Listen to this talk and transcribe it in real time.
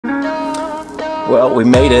Well, we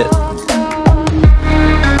made it.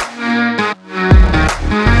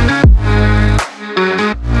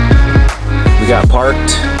 We got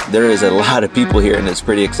parked. There is a lot of people here and it's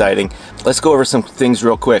pretty exciting. Let's go over some things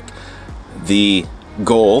real quick. The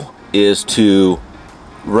goal is to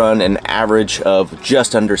run an average of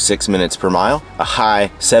just under 6 minutes per mile, a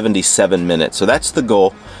high 77 minutes. So that's the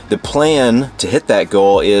goal. The plan to hit that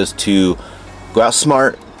goal is to go out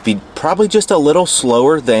smart, be probably just a little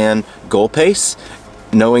slower than goal pace,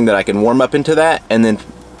 knowing that I can warm up into that and then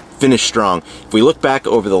finish strong. If we look back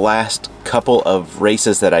over the last couple of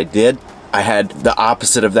races that I did, I had the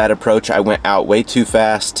opposite of that approach. I went out way too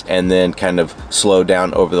fast and then kind of slowed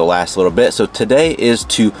down over the last little bit. So today is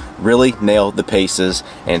to really nail the paces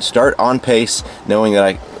and start on pace, knowing that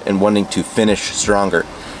I am wanting to finish stronger.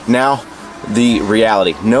 Now, the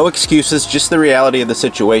reality. No excuses, just the reality of the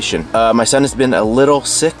situation. My son has been a little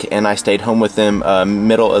sick and I stayed home with him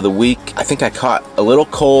middle of the week. I think I caught a little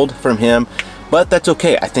cold from him, but that's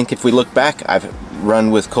okay. I think if we look back, I've run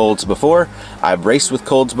with colds before, I've raced with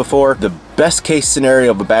colds before. The best case scenario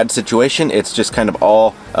of a bad situation, it's just kind of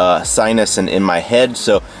all sinus and in my head,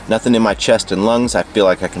 so nothing in my chest and lungs. I feel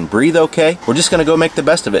like I can breathe okay. We're just gonna go make the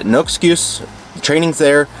best of it. No excuse. The training's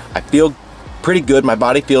there. I feel pretty good. My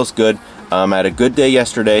body feels good. I had a good day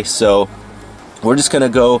yesterday, so we're just gonna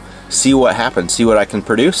go see what happens, see what I can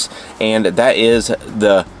produce, and that is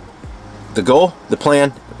the goal, the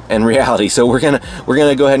plan, and reality. So we're gonna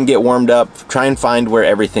go ahead and get warmed up, try and find where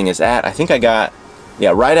everything is at. I think I got,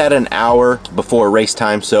 yeah, right at an hour before race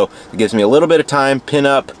time, so it gives me a little bit of time, pin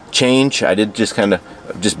up, change. I did just kind of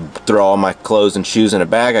just throw all my clothes and shoes in a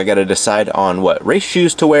bag. I gotta decide on what race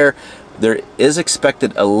shoes to wear. There is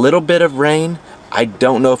expected a little bit of rain. I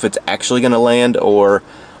don't know if it's actually gonna land or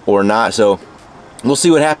not, so we'll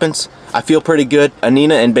see what happens. I feel pretty good.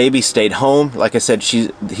 Anina and baby stayed home. Like I said,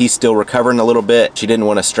 he's still recovering a little bit. She didn't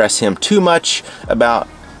want to stress him too much about,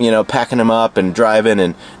 you know, packing him up and driving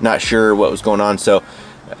and not sure what was going on. So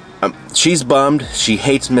she's bummed. She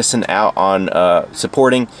hates missing out on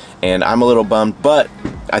supporting, and I'm a little bummed, but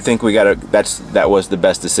I think we gotta, that was the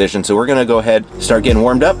best decision. So we're gonna go ahead, start getting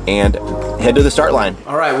warmed up and head to the start line.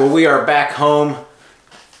 All right, well, we are back home,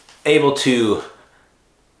 able to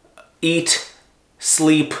eat,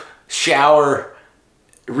 sleep, shower,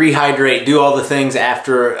 rehydrate, do all the things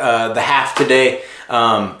after the half today.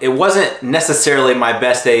 It wasn't necessarily my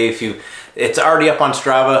best day. It's already up on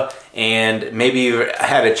Strava and maybe you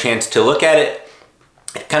had a chance to look at it.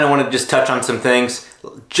 I kind of want to just touch on some things.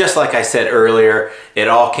 Just like I said earlier, it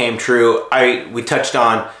all came true. We touched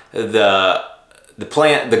on the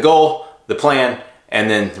plan, the goal, the plan, and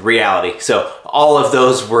then reality. So all of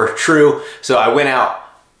those were true. So I went out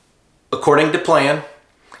according to plan,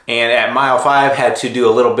 and at mile 5 had to do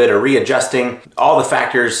a little bit of readjusting. All the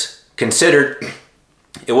factors considered.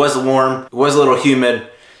 It was warm, it was a little humid,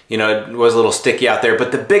 you know, it was a little sticky out there,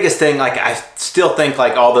 but the biggest thing, like, I still think,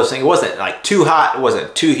 like, all those things, it wasn't like too hot, it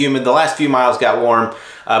wasn't too humid. The last few miles got warm,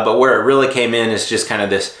 but where it really came in is just kind of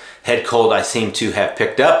this head cold I seem to have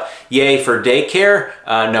picked up. Yay for daycare.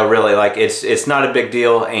 No, really, like, it's not a big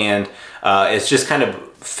deal, and it's just kind of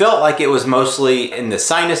felt like it was mostly in the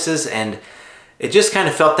sinuses, and it just kind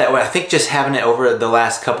of felt that way. I think just having it over the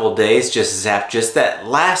last couple of days just zapped just that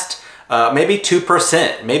last maybe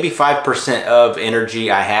 2%, maybe 5% of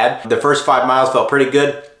energy I had. The first 5 miles felt pretty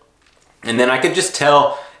good, and then I could just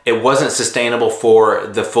tell it wasn't sustainable for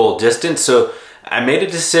the full distance. So I made a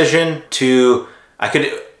decision to,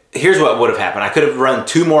 here's what would have happened. I could have run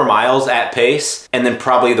 2 more miles at pace, and then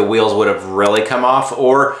probably the wheels would have really come off,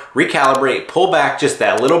 or recalibrate, pull back just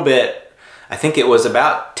that little bit. I think it was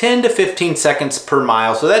about 10 to 15 seconds per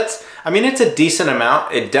mile. So that's, I mean, it's a decent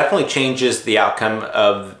amount. It definitely changes the outcome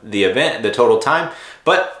of the event, the total time,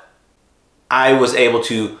 but I was able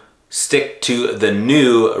to stick to the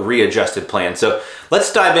new readjusted plan. So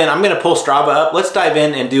let's dive in. I'm gonna pull Strava up. Let's dive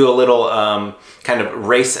in and do a little kind of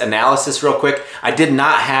race analysis real quick. I did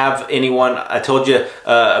not have anyone, I told you,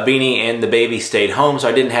 Beanie and the baby stayed home, so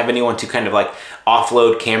I didn't have anyone to kind of like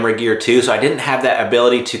offload camera gear to, so I didn't have that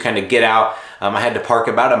ability to kind of get out. I had to park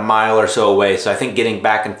about a mile or so away, so I think getting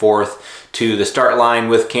back and forth to the start line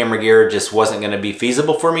with camera gear just wasn't gonna be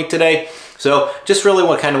feasible for me today. So just really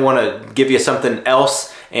want to give you something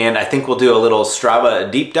else, and I think we'll do a little Strava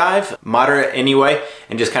deep dive, moderate anyway,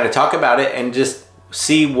 and just kind of talk about it and just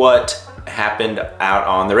see what happened out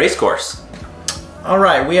on the race course. All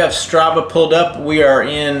right, we have Strava pulled up. We are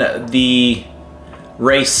in the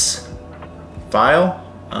race file,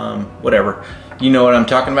 whatever. You know what I'm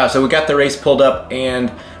talking about. So we got the race pulled up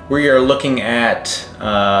and we are looking at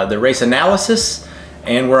the race analysis,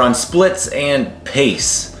 and we're on splits and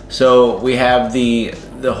pace. So we have the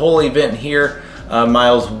whole event here,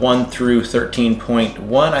 miles 1 through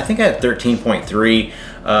 13.1. I think I had 13.3.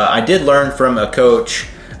 I did learn from a coach,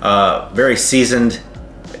 very seasoned,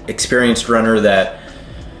 experienced runner, that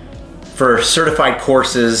for certified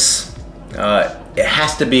courses, it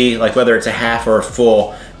has to be like, whether it's a half or a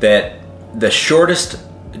full, that the shortest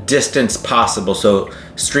distance possible, so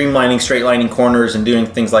streamlining, straight lining corners and doing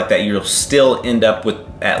things like that, you'll still end up with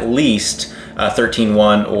at least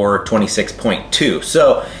 13.1 or 26.2.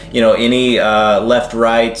 So, you know, any left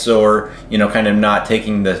rights or, you know, kind of not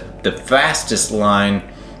taking the fastest line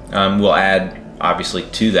will add obviously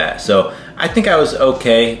to that. So I think I was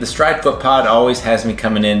okay. The Stryd Footpod always has me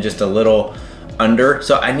coming in just a little under,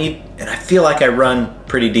 so and I feel like I run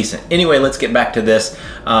pretty decent. Anyway, let's get back to this.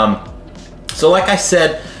 So like I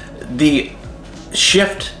said, the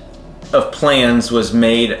shift of plans was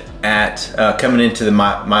made at coming into the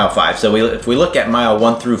mile 5. So if we look at mile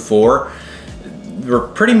 1 through 4, we're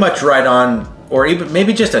pretty much right on, or even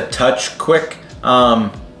maybe just a touch quick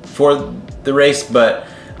for the race, but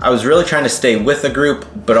I was really trying to stay with the group,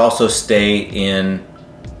 but also stay in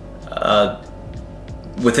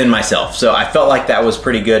within myself. So I felt like that was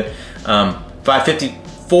pretty good.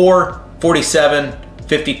 5:54, 47,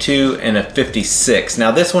 52, and a 56.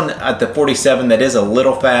 Now this one at the 47, that is a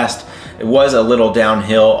little fast. It was a little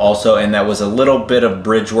downhill also, and that was a little bit of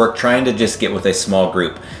bridge work, trying to just get with a small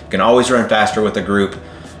group. You can always run faster with a group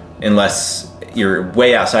unless you're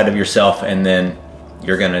way outside of yourself, and then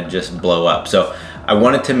you're gonna just blow up. So I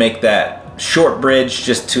wanted to make that short bridge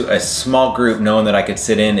just to a small group, knowing that I could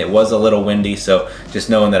sit in. It was a little windy, so just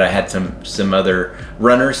knowing that I had some other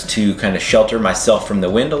runners to kind of shelter myself from the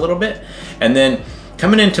wind a little bit. And then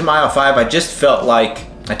coming into mile 5, I just felt like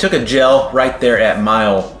I took a gel right there at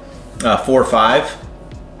mile 4-5,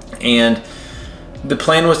 and the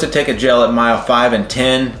plan was to take a gel at mile 5 and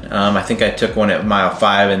 10. I think I took one at mile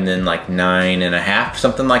 5 and then like 9.5,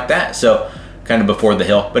 something like that. So kind of before the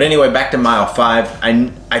hill. But anyway, back to mile 5,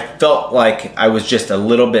 I felt like I was just a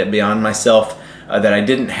little bit beyond myself, that I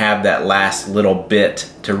didn't have that last little bit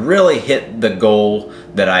to really hit the goal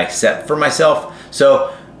that I set for myself.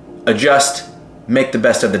 So adjust, make the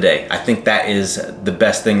best of the day. I think that is the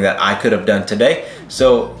best thing that I could have done today.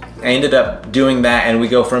 So I ended up doing that, and we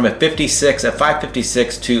go from a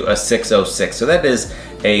 5:56 to a 6:06. So that is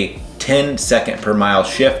a 10-second per mile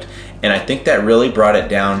shift, and I think that really brought it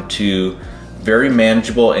down to very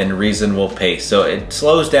manageable and reasonable pace. So it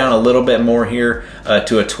slows down a little bit more here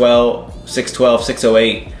to a 6:12,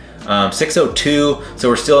 6:08, 6:02. So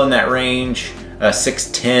we're still in that range.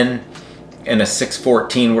 6:10 and a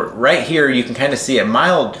 6:14. We're right here. You can kind of see at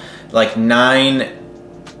mile like 9,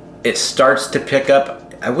 it starts to pick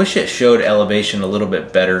up. I wish it showed elevation a little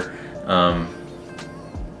bit better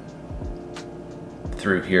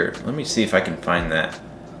through here. Let me see if I can find that.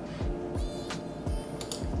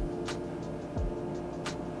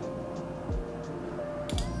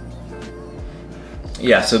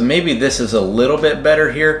 Yeah, so maybe this is a little bit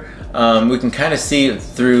better here. We can kind of see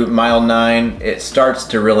through mile 9, it starts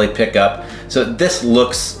to really pick up. So this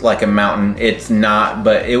looks like a mountain. It's not,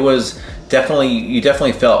 but it was definitely, you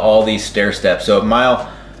definitely felt all these stair steps. So at mile,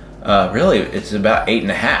 really, it's about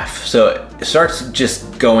 8.5. So it starts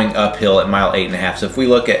just going uphill at mile 8.5. So if we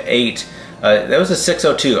look at 8, that was a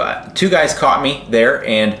 6:02. 2 guys caught me there,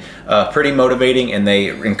 and pretty motivating, and they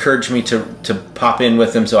encouraged me to pop in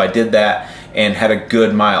with them. So I did that and had a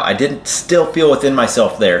good mile. I didn't still feel within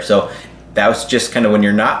myself there. So that was just kind of when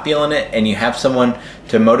you're not feeling it and you have someone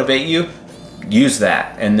to motivate you, use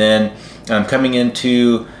that. And then coming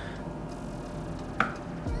into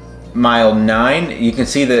mile 9, you can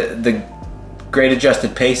see the grade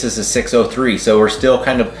adjusted pace is a 6:03. So we're still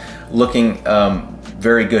kind of looking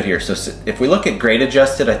very good here. So if we look at grade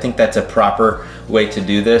adjusted, I think that's a proper way to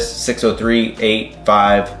do this. 6:03, 8,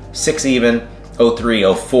 5, 6 even, 03,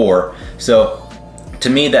 04. So to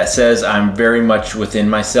me, that says I'm very much within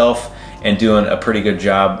myself and doing a pretty good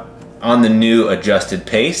job on the new adjusted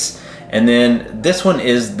pace. And then this one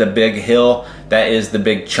is the big hill. That is the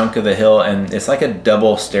big chunk of the hill, and it's like a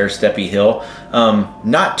double stair-steppy hill.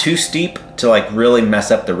 Not too steep to like really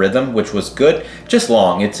mess up the rhythm, which was good. Just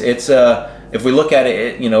long. It's if we look at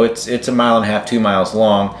it, you know, it's 1.5 miles, 2 miles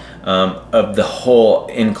long of the whole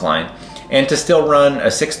incline. And to still run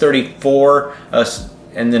a 6:34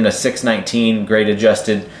 and then a 6:19 grade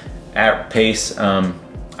adjusted at pace, I'm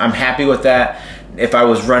happy with that. If I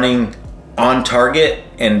was running on target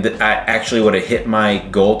and I actually would have hit my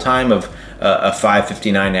goal time of a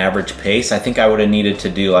 5:59 average pace, I think I would have needed to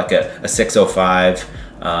do like a 6:05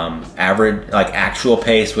 average, like actual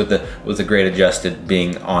pace, with the grade adjusted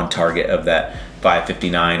being on target of that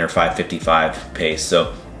 5:59 or 5:55 pace.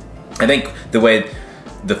 So I think the way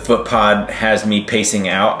the Footpod has me pacing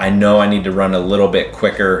out, I know I need to run a little bit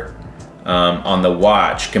quicker on the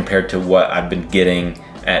watch compared to what I've been getting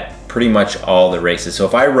at pretty much all the races. So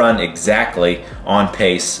if I run exactly on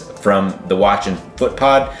pace from the watch and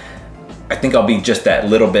Footpod, I think I'll be just that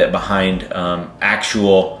little bit behind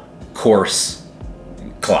actual course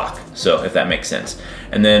clock. So if that makes sense.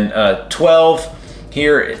 And then 12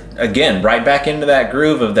 here, again, right back into that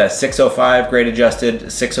groove of that 605 grade adjusted,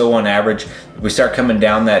 601 average. We start coming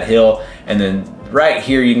down that hill, and then right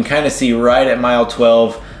here you can kind of see right at mile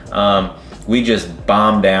 12, we just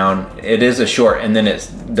bomb down. It is a short, and then it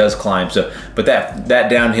does climb. So, but that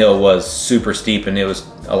downhill was super steep, and it was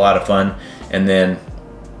a lot of fun. And then,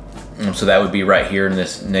 so that would be right here in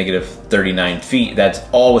this negative 39 feet. That's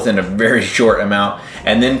all within a very short amount.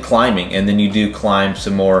 And then climbing, and then you do climb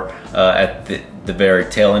some more at the very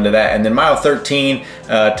tail end of that. And then mile 13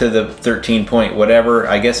 to the 13 point whatever,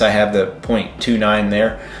 I guess I have the 0.29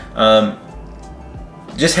 there.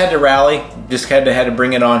 Just had to rally, just had to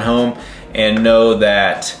bring it on home and know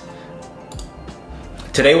that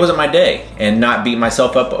today wasn't my day, and not beat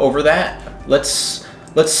myself up over that. Let's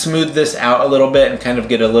smooth this out a little bit and kind of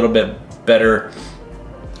get a little bit better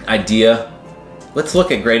idea. Let's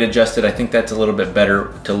look at grade adjusted. I think that's a little bit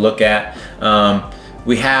better to look at.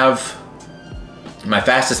 We have my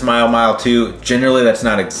fastest mile, mile 2. Generally, that's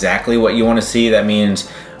not exactly what you want to see. That means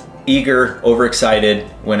eager, overexcited,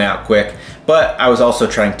 went out quick. But I was also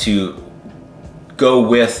trying to go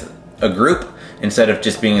with a group instead of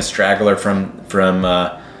just being a straggler from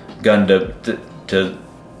gun to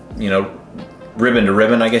you know, ribbon to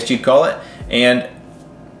ribbon, I guess you'd call it. And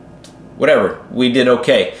whatever, we did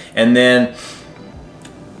okay. And then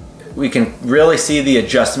we can really see the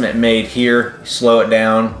adjustment made here. Slow it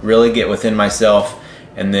down, really get within myself,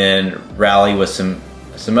 and then rally with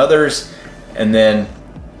some others, and then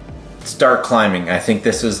start climbing. I think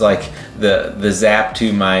this is like the zap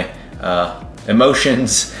to my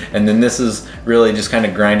emotions, and then this is really just kind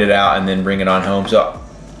of grind it out and then bring it on home. So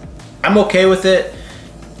I'm okay with it.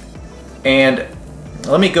 And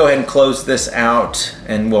let me go ahead and close this out,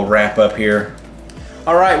 and we'll wrap up here.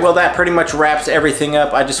 All right, well, that pretty much wraps everything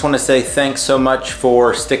up. I just want to say thanks so much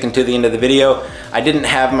for sticking to the end of the video. I didn't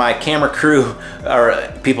have my camera crew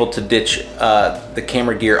or people to ditch the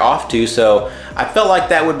camera gear off to, so I felt like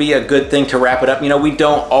that would be a good thing to wrap it up. You know, we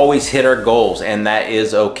don't always hit our goals, and that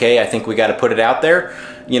is okay. I think we got to put it out there,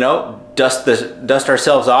 you know, dust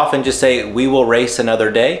ourselves off and just say we will race another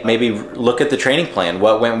day. Maybe look at the training plan.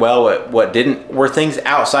 What went well, what didn't? Were things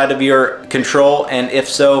outside of your control? And if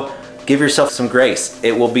so, give yourself some grace.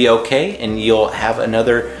 It will be okay, and you'll have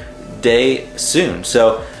another day soon.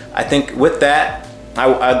 So I think with that,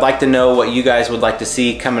 I'd like to know what you guys would like to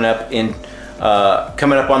see coming up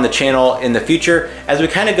on the channel in the future, as we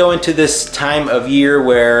kind of go into this time of year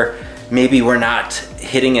where maybe we're not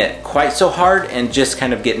hitting it quite so hard and just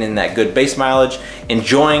kind of getting in that good base mileage,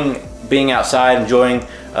 enjoying being outside, enjoying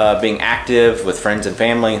being active with friends and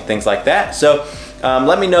family and things like that. So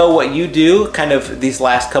let me know what you do kind of these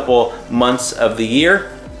last couple months of the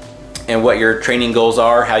year, and what your training goals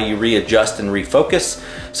are, how you readjust and refocus.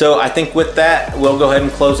 So I think with that, we'll go ahead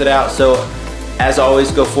and close it out. So as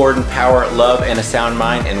always, go forward in power, love, and a sound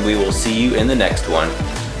mind, and we will see you in the next one.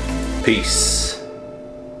 Peace.